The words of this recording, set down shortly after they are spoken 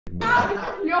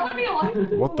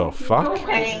What the fuck?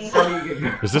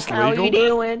 Is this legal? How you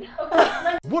doing?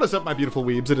 What is up, my beautiful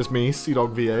weebs? It is me,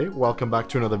 CDawgVA. Welcome back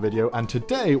to another video, and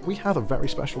today we have a very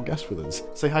special guest with us.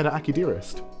 Say hi to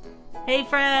Akidearest. Hey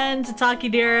friends, it's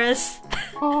Akidearest.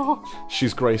 Oh,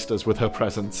 she's graced us with her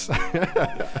presence.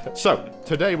 So,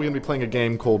 today we're going to be playing a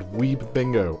game called Weeb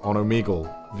Bingo on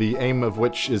Omegle. The aim of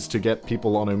which is to get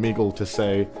people on Omegle to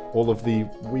say all of the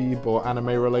weeb or anime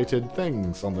related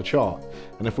things on the chart.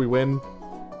 And if we win,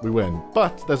 we win.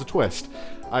 But there's a twist.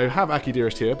 I have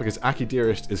Akidearest here because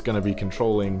Akidearest is going to be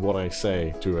controlling what I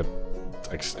say to an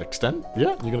extent.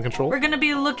 Yeah, you're going to control? We're going to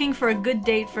be looking for a good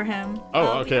date for him.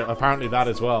 Oh, okay, apparently that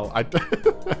as well.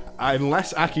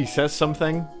 Unless Aki says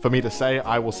something for me to say,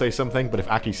 I will say something, but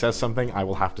if Aki says something, I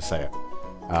will have to say it.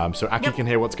 So Aki can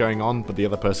hear what's going on, but the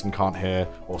other person can't hear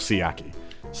or see Aki.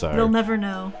 So they'll never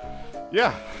know.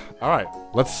 Yeah. Alright,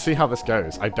 let's see how this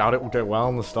goes. I doubt it will go well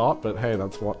in the start, but hey,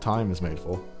 that's what time is made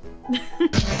for.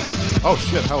 Oh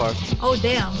shit, hello. Oh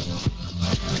damn.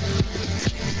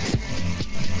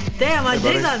 Damn, I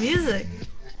dig that music.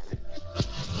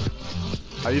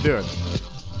 How you doing?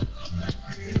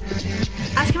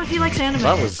 Ask him if he likes anime.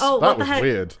 That was, what the heck?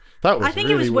 Weird. That was I think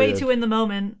really he was way weird. too in the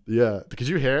moment. Yeah. Could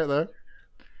you hear it though?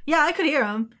 Yeah, I could hear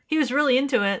him. He was really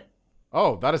into it.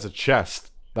 Oh, that is a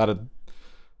chest. Hello.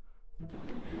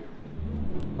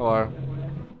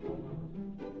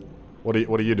 What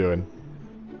are you doing?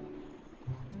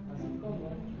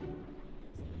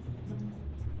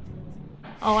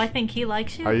 Oh, I think he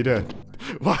likes you. How you doing?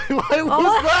 Why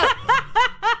was that?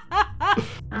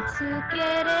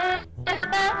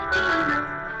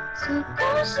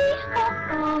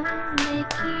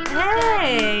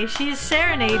 Hey, she's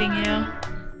serenading you.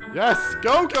 Yes,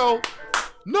 go!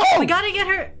 No! We gotta get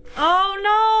her. Oh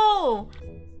no!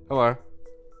 Hello.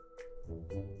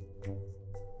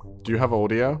 Do you have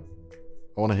audio?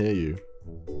 I want to hear you.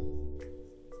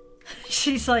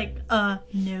 She's like,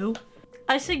 no.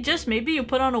 I suggest maybe you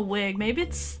put on a wig. Maybe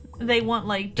they want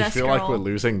like Do you best feel girl. like we're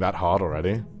losing that hard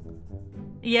already?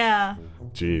 Yeah.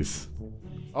 Jeez.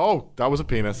 Oh, that was a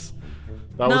penis.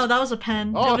 That was a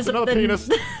pen. Oh, it's another penis.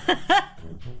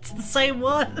 It's the same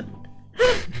one.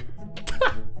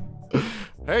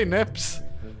 Hey, Nips.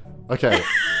 Okay.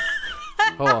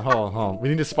 hold on. We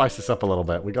need to spice this up a little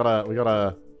bit. We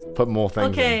gotta put more things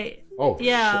in. Okay. Oh,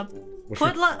 yeah.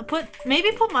 shit.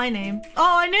 Maybe put my name.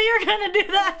 Oh, I knew you were gonna do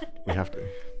that. We have to.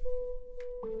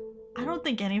 I don't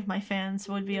think any of my fans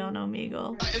would be on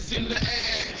Omegle.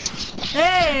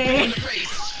 Hey!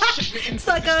 It's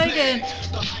that guy again.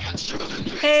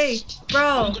 Hey,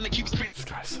 bro. This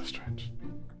guy's so strange.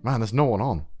 Man, there's no one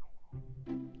on.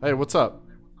 Hey, what's up?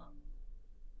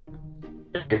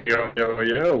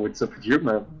 Yo, what's up with you,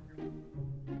 man?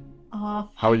 Oh,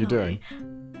 how are you doing?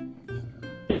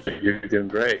 You're doing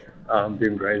great. I'm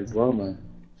doing great as well, man.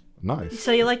 Nice.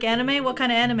 So you like anime? What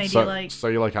kind of anime do you like? So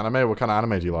you like anime? What kind of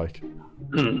anime do you like?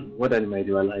 What anime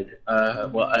do I like?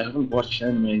 Well, I haven't watched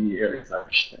anime in years,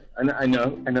 actually. I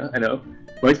know.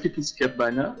 Most people skip by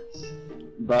now,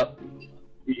 but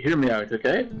hear me out,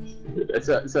 okay?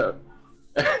 So,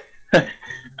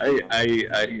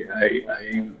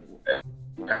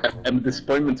 I'm a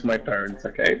disappointment to my parents,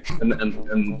 okay?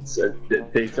 And so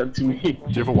they said to me,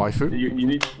 do you have a waifu? You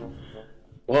need...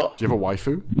 What? Do you have a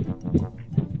waifu?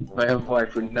 I have a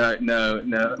waifu.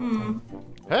 No.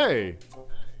 Hey!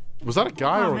 Was that a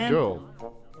guy or a man. girl?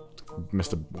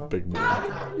 Mr. Big Man.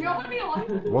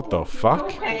 What the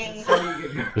fuck?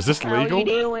 Is this legal? How you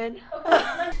doing?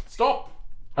 Stop!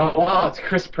 Oh wow, it's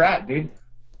Chris Pratt, dude.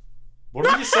 What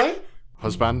did you say?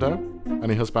 Husbando?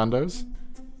 Any husbandos?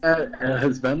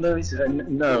 Husbandos?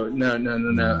 No.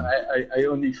 I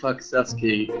only fuck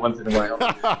Sasuke once in a while.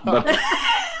 But...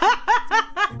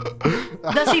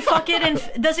 Does he fuck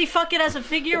it as a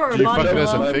figure or a Do you body fuck it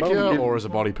as pillow? a figure or as a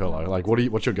body pillow? Like,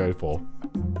 what's your go for?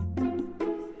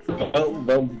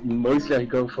 Well, mostly I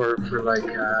go for like,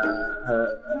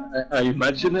 I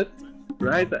imagine it,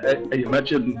 right? I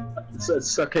imagine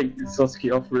sucking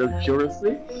Sasuke off real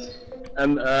furiously.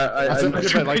 And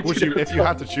like, would you, if you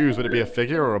had to choose, would it be a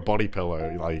figure or a body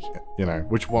pillow? Like, you know,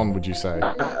 which one would you say?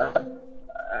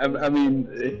 I mean,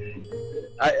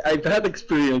 I've had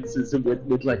experiences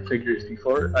with like figures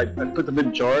before. I put them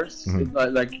in jars,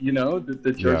 like you know,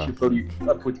 the jars you fully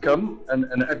would come,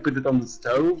 and I put it on the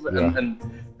stove, and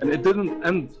it didn't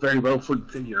end very well for the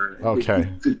figure. Okay.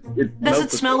 Does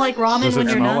it smell like ramen when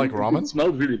you're done? Does it smell like ramen? It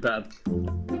smelled really bad.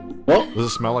 What? Does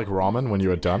it smell like ramen when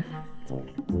you are done?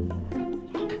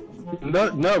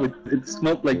 No, it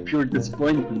smelled like pure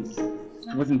disappointment.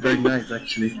 It wasn't very nice,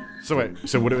 actually. So wait,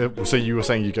 so you were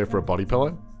saying you go for a body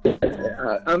pillow?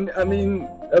 I mean,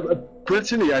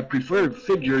 personally, I prefer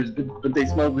figures, but they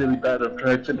smell really bad after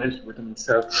I finish with them.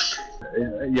 So,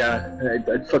 yeah,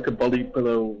 I'd fuck a body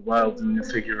pillow while doing a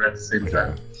figure at the same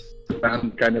time.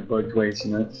 I'm kind of both ways,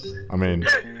 you know. I mean,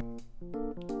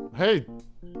 hey,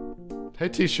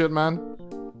 T-shirt man,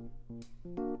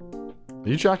 are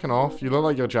you jacking off? You look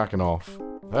like you're jacking off.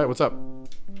 Hey, what's up?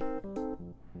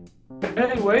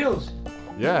 Hey, Wales.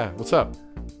 Yeah, what's up?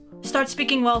 Start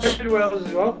speaking Welsh. Hey, Wales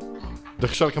as well. Dag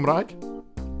je siarad Cymraeg?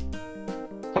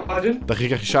 Pardon? Dag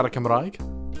je siarad Cymraeg?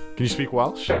 Can you speak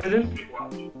Welsh? Pardon?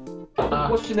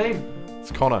 What's your name?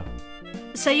 It's Connor.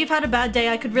 Say you've had a bad day.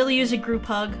 I could really use a group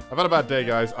hug. I've had a bad day,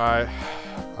 guys. I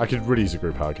could really use a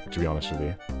group hug, to be honest with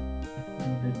you.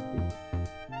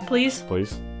 Please,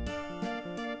 Please?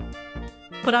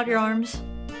 put out your arms.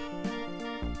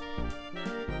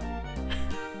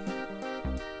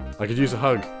 I could use a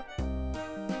hug.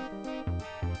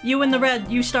 You in the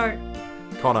red, you start.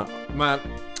 Connor, man,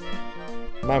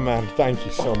 my man, thank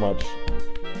you so much.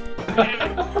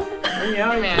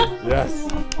 Yeah, man. Yes.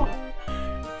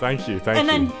 Thank you, thank And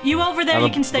you. then you over there, I'm you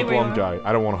a can stay where you blonde are. guy.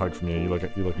 I don't want a hug from you. You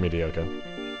look mediocre.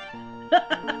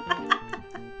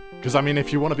 Because I mean,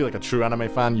 if you want to be like a true anime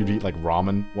fan, you'd eat like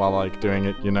ramen while like doing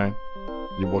it. You know,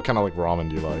 what kind of like ramen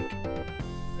do you like?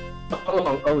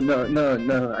 Oh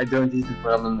no! I don't eat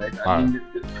ramen. I mean,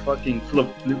 it's fucking full of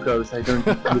glucose. I don't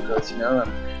eat glucose. You know,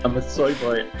 I'm a soy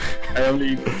boy. I only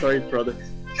eat soy products.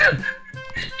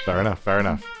 Fair enough. Fair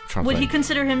enough. Would he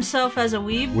consider himself as a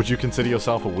weeb? Would you consider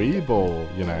yourself a weeb or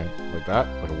you know like that,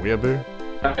 like a weeaboo?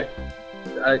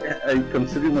 I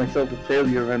consider myself a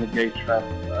failure and a gay trap.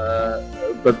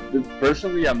 But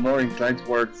personally, I'm more inclined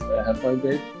towards a hentai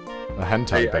babe. A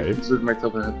hentai I babe. consider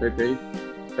myself a hentai babe.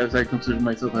 As I consider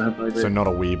myself a hentai babe. So not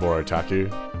a weeb or otaku.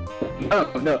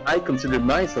 No, I consider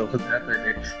myself a hentai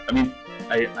babe. I mean,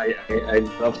 I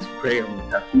love to prey on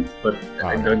tattoos, but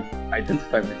I don't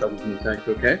identify myself as an otaku.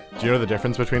 Okay? Do you know the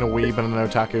difference between a weeb and an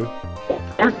otaku?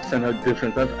 Of course, I know the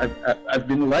difference. I've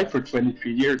been alive for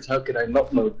 23 years. How could I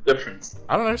not know the difference?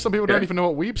 I don't know. Some people don't even know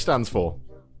what weeb stands for.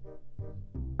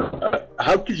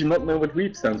 How could you not know what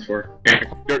weeb stands for?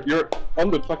 You're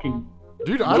on the fucking.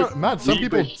 Dude, I don't. Man, some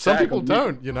people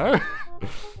don't. You know.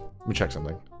 Let me check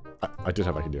something. I did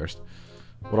have Akidearest.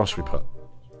 What else should we put?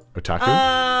 Otaku?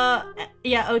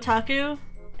 Yeah, otaku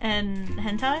and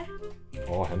hentai.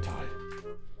 Oh, hentai.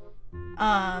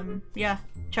 Yeah,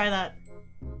 try that.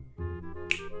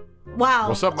 Wow.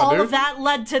 What's up, my all dude? of that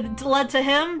led to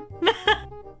him.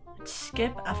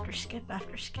 Skip after skip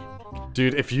after skip.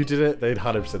 Dude, if you did it, they'd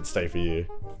 100% stay for you.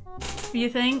 You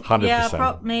think? 100%.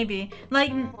 Yeah, maybe.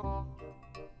 Like.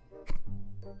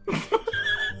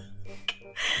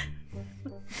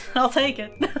 I'll take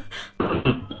it.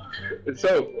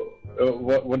 So,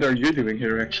 what are you doing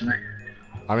here, actually?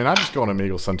 I mean, I just go on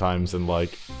Omegle sometimes and,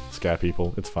 like, scare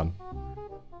people. It's fun.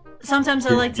 Sometimes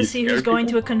I like to You see scare who's going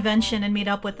people? to a convention and meet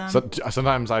up with them. So,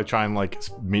 sometimes I try and, like,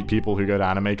 meet people who go to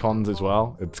anime cons as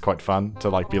well. It's quite fun to,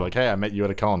 like, be like, hey, I met you at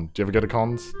a con. Do you ever go to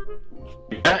cons?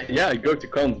 Yeah, I go to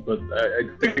cons, but I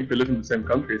think we live in the same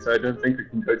country, so I don't think we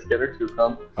can go together to a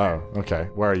con. Oh, okay.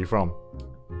 Where are you from?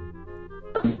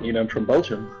 You know, I'm from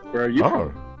Belgium. Where are you from?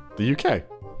 Oh, the UK.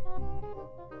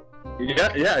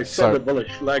 Yeah, I saw So- the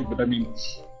Polish flag, but I mean,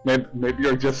 maybe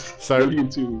you're just really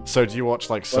into. So do you watch,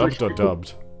 like, Polish subbed or people.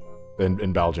 dubbed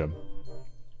in Belgium?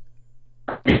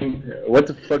 What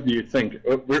the fuck do you think?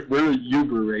 We're a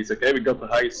Uber race, okay? We got the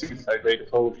highest suicide rate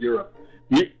of all of Europe.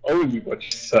 We only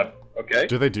watch sub, okay?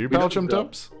 Do they do We don't Belgium dub.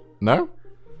 dubs? No?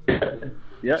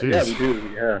 Yeah, Jeez. we do.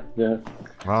 Yeah.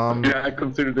 Yeah, I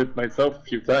considered it myself a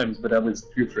few times, but I was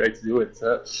too afraid to do it.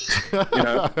 So, you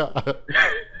know,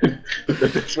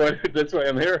 that's why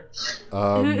I'm here.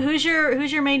 Who's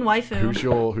your main waifu?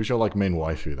 Who's your like main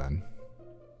waifu then?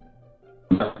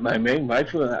 My main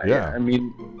waifu. Yeah. I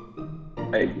mean,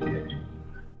 I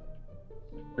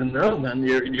don't know, man.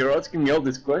 You're asking me all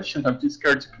this question. I'm too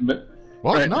scared to commit.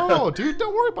 What? Right No, now. dude,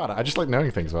 don't worry about it. I just like knowing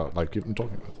things about like people I'm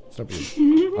talking about. It's no big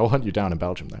deal. I'll hunt you down in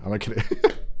Belgium though. I'm not kidding.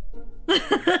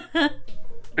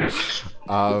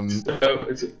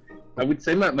 So, I would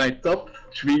say my top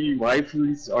 3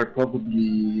 waifus are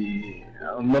probably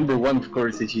number 1, of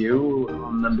course, is you.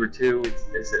 Number 2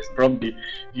 is probably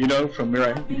from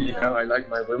where I like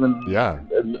my women. Yeah.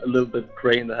 A little bit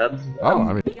gray in the head. Oh,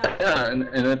 I mean, Yeah, and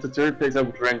at the 3rd place I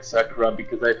would rank Sakura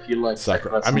because I feel like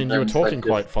Sakura. I mean, you were sometimes, talking like,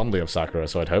 quite fondly of Sakura,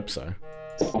 so I'd hope so.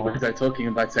 Was I talking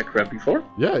about Sakura before?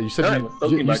 Yeah, you said No, I you. was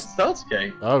talking you about s-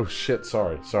 Sasuke. Oh shit!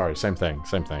 Sorry. Same thing.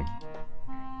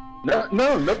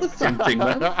 No, not the same thing,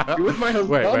 man. You was my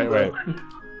husband. Wait.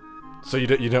 So you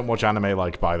don't watch anime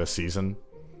like by the season?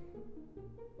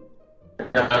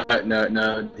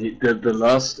 No. The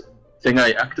last thing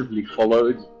I actively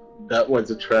followed that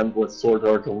was a trend was Sword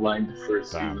Art Online the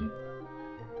first Damn. season.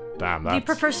 Damn, Do that's... you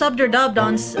prefer subbed or dubbed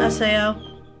on SAO?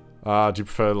 Do you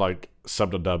prefer, like,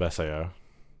 subbed or dub SAO?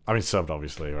 I mean, subbed,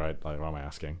 obviously, right? Like, what am I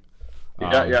asking?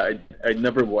 I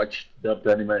never watched dubbed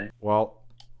anime. Well,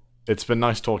 it's been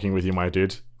nice talking with you, my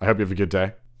dude. I hope you have a good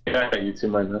day. Yeah, you too,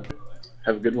 man.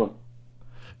 Have a good one.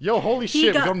 Yo, holy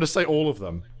shit, we got him to say all of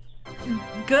them.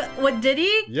 Good. What did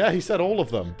he? Yeah, he said all of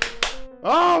them.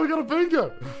 Oh, we got a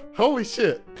bingo! Holy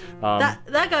shit.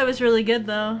 That guy was really good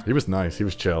though. He was nice, he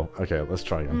was chill. Okay, let's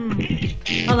try again.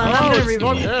 Hold on, I'm gonna it's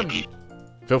not rewind. him!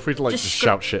 Feel free to, like, just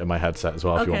shout shit in my headset as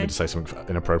well if you want me to say something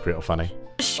inappropriate or funny.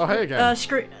 Oh, hey again.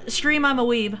 Scream, I'm a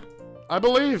weeb. I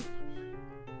believe!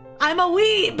 I'm a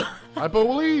weeb! I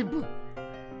believe!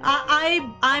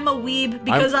 I'm a weeb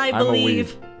because I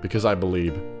believe. I'm a weeb because I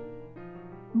believe.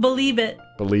 Believe it.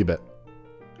 Believe it.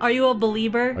 Are you a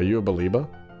believer? Are you a believer?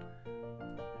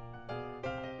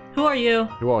 Who are you?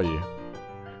 Who are you?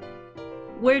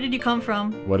 Where did you come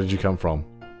from? Where did you come from?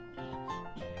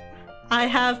 I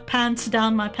have pants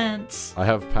down my pants. I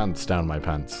have pants down my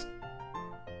pants.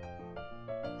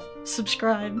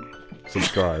 Subscribe.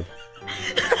 Subscribe.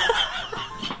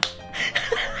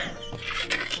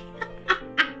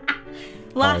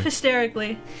 Laugh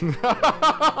hysterically.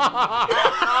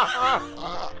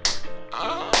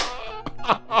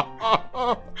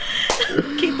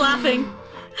 Keep laughing.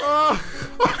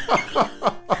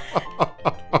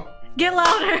 Get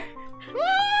louder.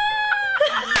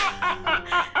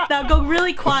 Now go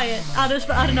really quiet out of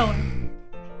nowhere.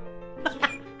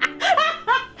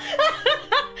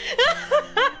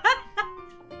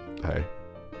 Hey.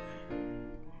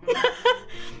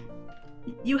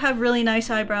 You have really nice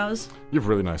eyebrows. You have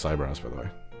really nice eyebrows, by the way.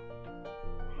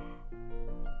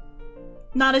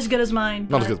 Not as good as mine.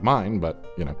 Not as good as mine, but,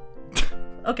 you know.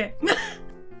 Okay.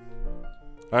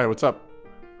 Hey, what's up?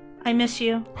 I miss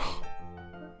you.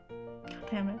 God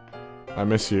damn it. I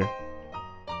miss you.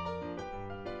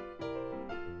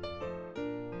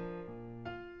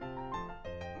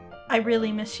 I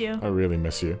really miss you. I really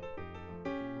miss you.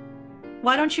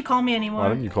 Why don't you call me anymore? Why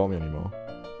don't you call me anymore?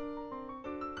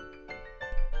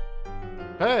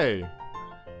 Hey!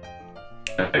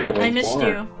 I missed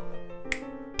you.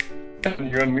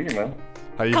 You and me, man.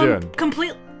 How you doing?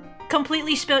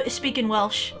 Completely speaking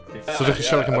Welsh. So dach chi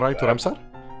siarad Cymraeg trwy'r amser?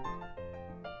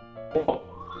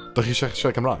 Dach chi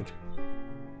siarad Cymraeg?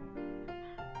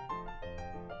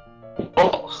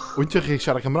 Wyt chi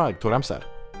siarad Cymraeg trwy'r amser?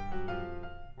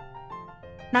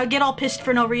 Now get all pissed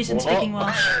for no reason speaking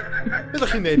Welsh.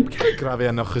 Ydych chi'n neud grafu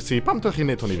yno chysi? Pam dach chi'n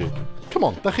neud hwn I fi? Come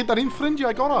on, dach chi dar un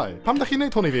ffrindiau gorau. Pam dach chi'n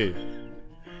neud hwn I fi?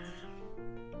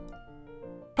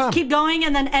 Pam? Keep going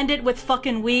and then end it with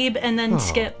fucking weeb and then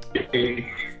skip.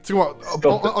 Ti'n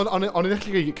gwybod, o'n i'n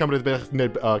ddechrau cymryd beth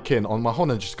neud cyn, ond mae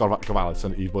hwn yn just gofalus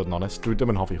I fod yn honest. Dwi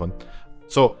ddim yn hoffi hwn.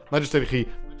 So, na I just deud I chi,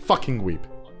 fucking weeb.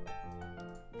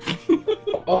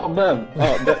 Oh man,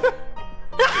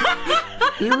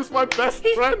 He was my best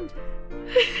friend.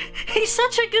 He's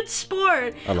such a good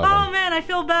sport. I love him. Man, I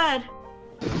feel bad.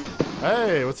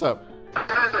 Hey, what's up?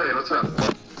 Hey, what's up?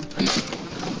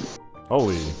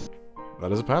 Holy,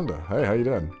 that is a panda. Hey, how you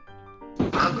doing?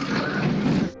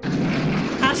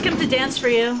 Ask him to dance for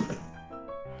you.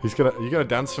 You gonna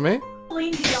dance for me?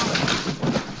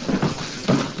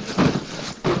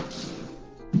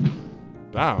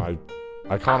 Damn,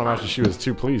 I can't imagine she was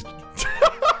too pleased.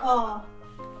 Oh.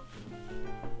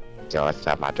 Yo, what's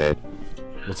up, my dude?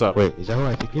 What's up? Wait, is that who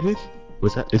I think it is?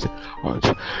 Was that? Is it? Oh,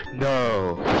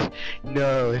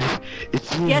 no,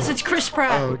 it's you. Yes, it's Chris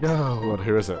Pratt. Oh no. What?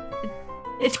 Who is it?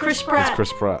 It's Chris Pratt. It's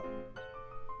Chris Pratt.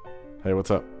 Hey,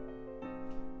 what's up?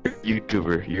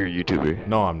 YouTuber, you're a YouTuber.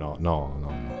 No, I'm not. No, I'm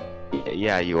not.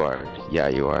 Yeah, you are. Yeah,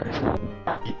 you are.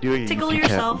 You're doing a Tickle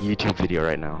yourself. YouTube video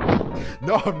right now.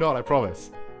 No, I'm not. I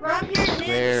promise. Rub your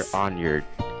Swear nips. on your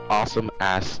awesome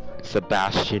ass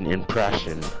Sebastian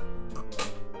impression.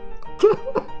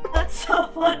 That's so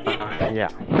funny. Yeah.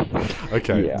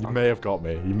 Okay, Yeah. you may have got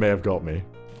me. You may have got me.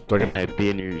 Do I get... I'd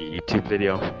be in your YouTube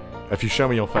video. If you show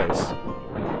me your face,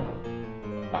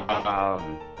 I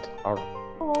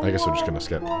guess we're just gonna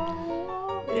skip.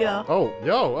 Yeah. Oh,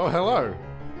 yo, oh, hello.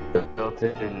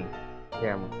 Built-in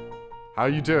camera. How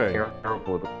you doing?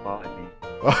 Terrible the quality.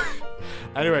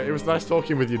 Anyway, it was nice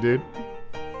talking with you, dude.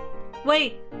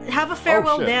 Wait, have a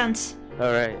farewell shit. dance.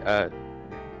 All right.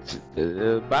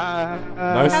 Bye.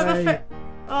 Nice. Have a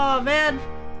Oh man.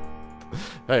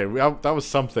 Hey, that was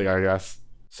something, I guess.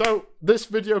 So this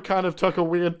video kind of took a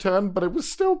weird turn, but it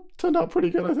was still turned out pretty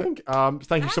good, I think.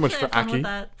 Thank you so much for Aki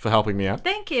for helping me out.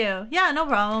 Thank you. Yeah, no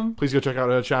problem. Please go check out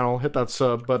her channel, hit that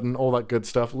sub button, all that good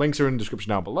stuff. Links are in the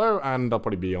description down below, and they'll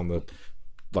probably be on the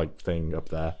thing up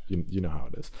there. You know how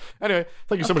it is. Anyway,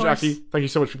 thank you so much, Aki. Thank you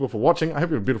so much, people, for watching. I hope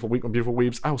you have a beautiful week, my beautiful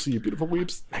weebs. I will see you, beautiful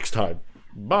weebs, next time.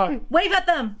 Bye. Wave at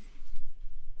them.